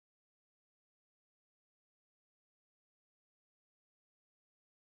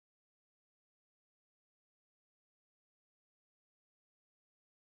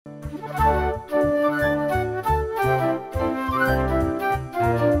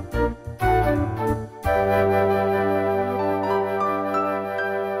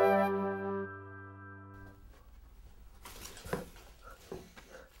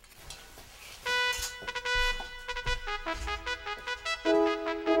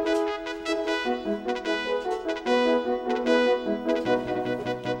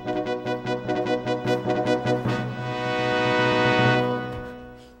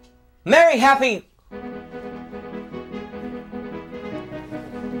very happy.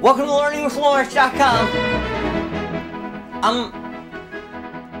 Welcome to LearningWithLawrence.com. I'm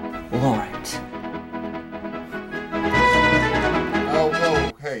Lawrence. Oh,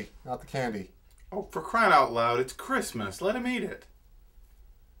 whoa, hey, not the candy. Oh, for crying out loud, it's Christmas. Let him eat it.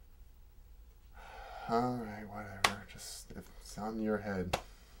 Alright, whatever. Just, if it's on your head.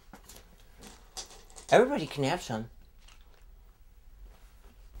 Everybody can have some.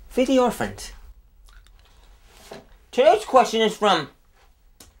 Feed the orphans. Today's question is from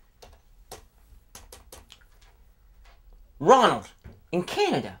Ronald in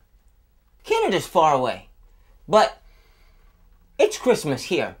Canada. Canada's far away, but it's Christmas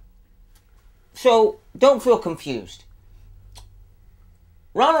here. So don't feel confused.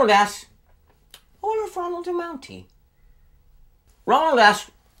 Ronald asks, I wonder if Ronald's a Mountie. Ronald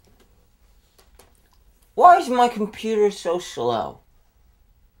asks, why is my computer so slow?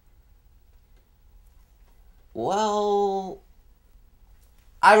 Well,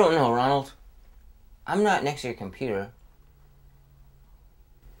 I don't know, Ronald. I'm not next to your computer.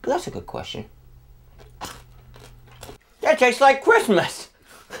 But that's a good question. That tastes like Christmas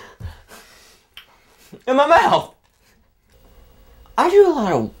in my mouth. I do a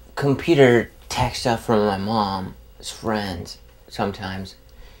lot of computer tech stuff from my mom's friends sometimes.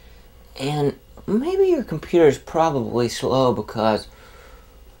 And maybe your computer is probably slow because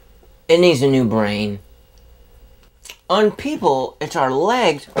it needs a new brain. On people, it's our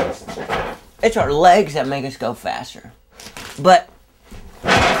legs. It's our legs that make us go faster. But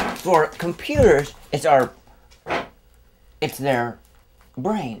for computers, it's their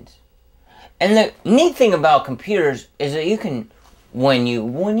brains. And the neat thing about computers is that you can, when you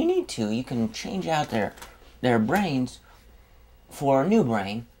need to, you can change out their brains for a new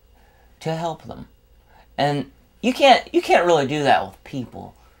brain to help them. And you can't really do that with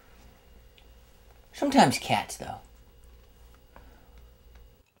people. Sometimes cats, though.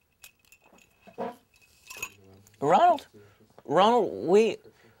 Ronald, we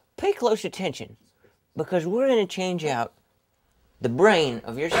pay close attention because we're going to change out the brain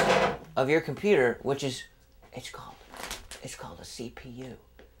of your computer, which is it's called a CPU.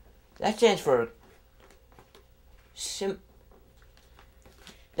 That stands for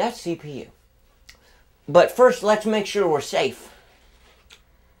that's CPU. But first, let's make sure we're safe.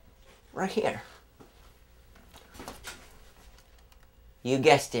 Right here. You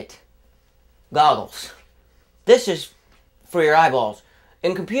guessed it. Goggles. This is for your eyeballs.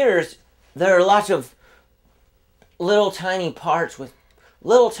 In computers, there are lots of little tiny parts with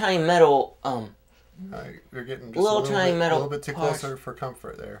little tiny metal, You're getting just little tiny metal a little bit too parts. closer for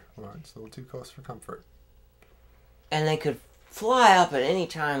comfort there, Lawrence. A little too close for comfort. And they could fly up at any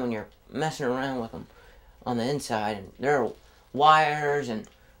time when you're messing around with them on the inside. And there are wires and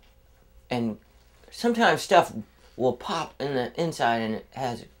sometimes stuff will pop in the inside and it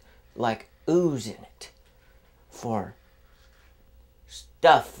has like ooze in it for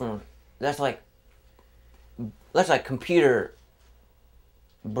stuff from that's like computer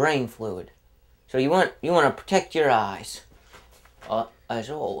brain fluid. So you want to protect your eyes as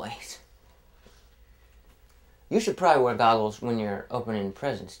always. You should probably wear goggles when you're opening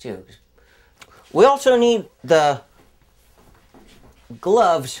presents too. We also need the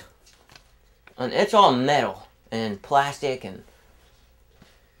gloves, and it's all metal and plastic and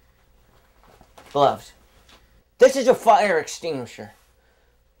gloves. This is a fire extinguisher.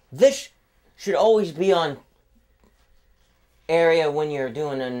 This should always be on area when you're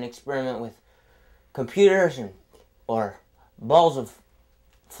doing an experiment with computers or balls of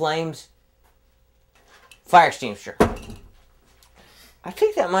flames. Fire extinguisher. I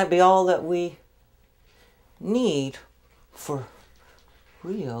think that might be all that we need for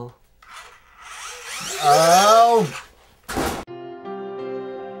Rio. Oh!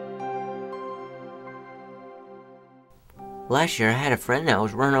 Last year I had a friend that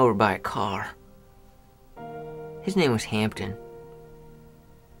was run over by a car. His name was Hampton.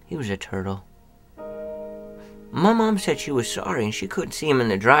 He was a turtle. My mom said she was sorry and she couldn't see him in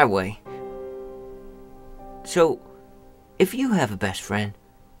the driveway. So, if you have a best friend,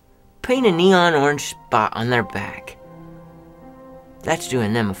 paint a neon orange spot on their back. That's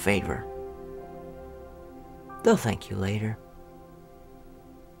doing them a favor. They'll thank you later.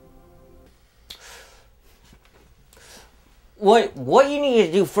 What you need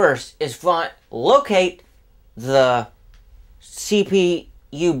to do first is locate the CPU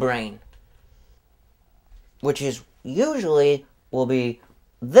brain, which is usually will be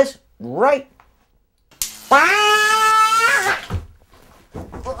this right.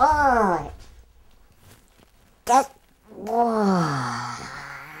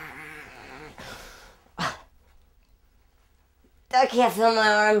 I can't feel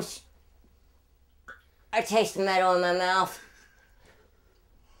my arms. I taste the metal in my mouth.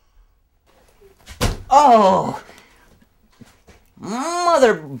 Oh!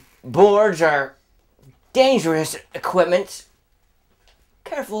 Motherboards are dangerous equipment.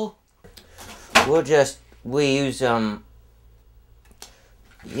 Careful. We use,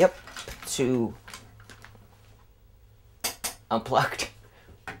 to unplugged.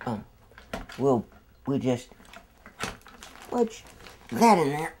 We just wedge that in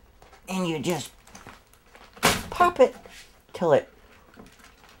there, and you just pop it till it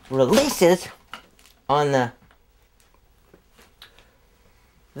releases on the.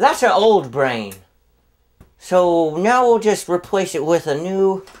 That's an old brain. So now we'll just replace it with a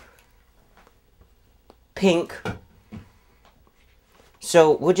new pink.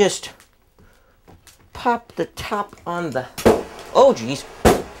 So we'll just pop the top on the. Oh, geez.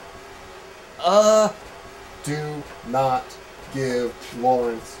 Do not give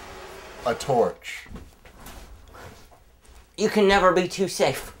Lawrence a torch. You can never be too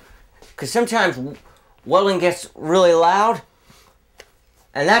safe. Because sometimes welding gets really loud.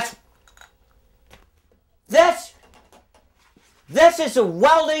 And this is a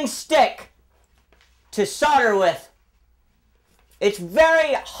welding stick to solder with. It's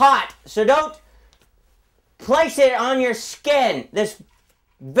very hot, so don't place it on your skin. This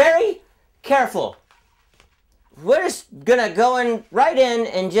very careful. We're just gonna go in right in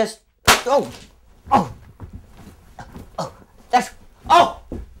and just fire! This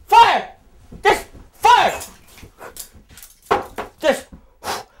fire! This this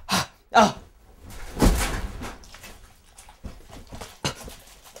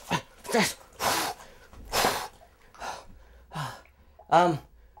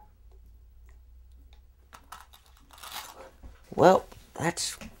well,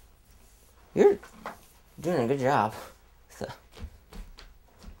 you're doing a good job.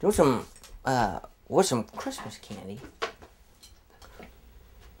 Do some, with some Christmas candy.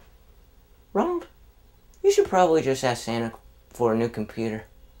 Ronald, you should probably just ask Santa for a new computer.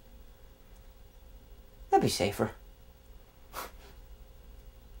 That'd be safer.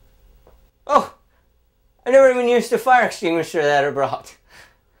 Oh, I never even used the fire extinguisher that I brought.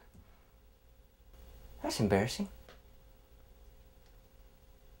 That's embarrassing.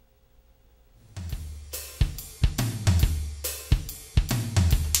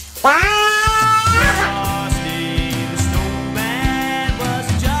 Wow!